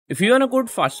If you wanna code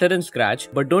faster in Scratch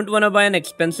but don't wanna buy an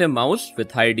expensive mouse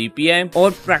with high DPI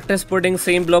or practice putting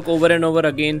same block over and over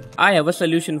again, I have a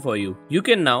solution for you. You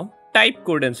can now type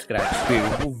code in Scratch. Wait,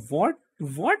 what?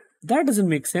 What? That doesn't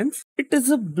make sense. It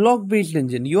is a block-based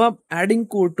engine. You are adding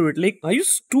code to it. Like, are you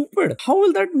stupid? How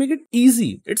will that make it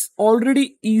easy? It's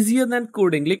already easier than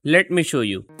coding. Like, let me show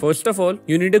you. First of all,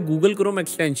 you need a Google Chrome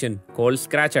extension called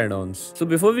Scratch Addons. So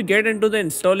before we get into the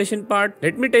installation part,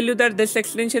 let me tell you that this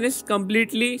extension is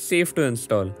completely safe to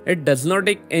install. It does not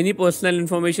take any personal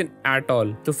information at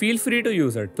all. So feel free to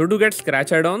use it. So to get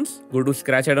Scratch Addons, go to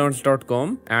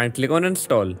scratchaddons.com and click on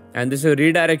install. And this will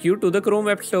redirect you to the Chrome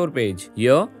Web Store page.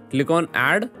 Here, click on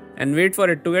add and wait for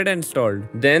it to get installed.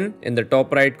 Then in the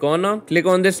top right corner, click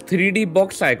on this 3D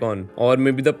box icon or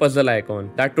maybe the puzzle icon.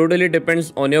 That totally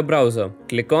depends on your browser.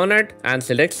 Click on it and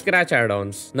select Scratch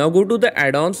Addons. Now go to the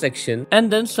add-ons section and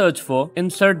then search for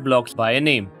insert blocks by a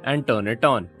name and turn it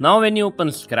on. Now when you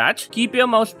open Scratch, keep your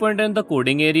mouse pointer in the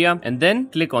coding area and then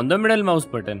click on the middle mouse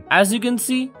button. As you can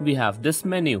see, we have this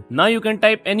menu. Now you can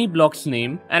type any block's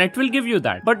name and it will give you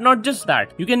that. But not just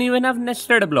that, you can even have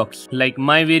nested blocks like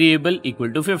my variable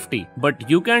equal to 50. But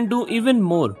you can do even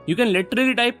more. You can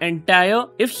literally type entire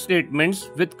if statements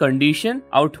with condition,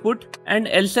 output and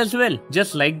else as well.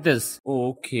 Just like this.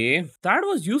 Okay. That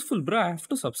was useful, bro. I have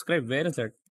to subscribe. Where is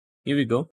it? Here we go.